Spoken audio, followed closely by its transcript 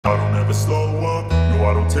never slow up, no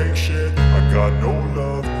I don't take shit. I got no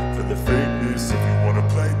love for the fakeness. If you wanna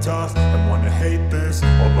play tough and wanna hate this,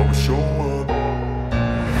 I'll always show up.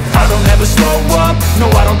 I don't ever slow up,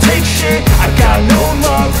 no I don't take shit. I got no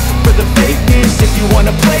love for the fakeness. If you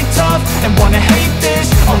wanna play tough and wanna hate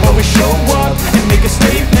this, I'll always show up and make a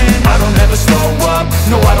statement. I don't ever slow up,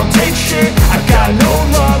 no I don't take shit. I got no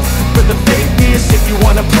love for the fakeness. If you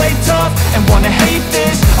wanna play tough and wanna hate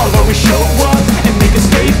this, I'll always show up and make a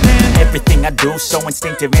statement. Everything I do so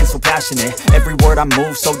instinctive and so passionate. Every word I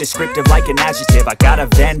move so descriptive like an adjective. I got a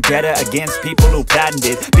vendetta against people who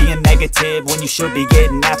patented being negative when you should be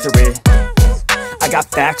getting after it. I got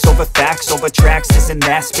facts over tracks, this and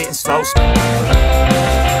that, spitting slow.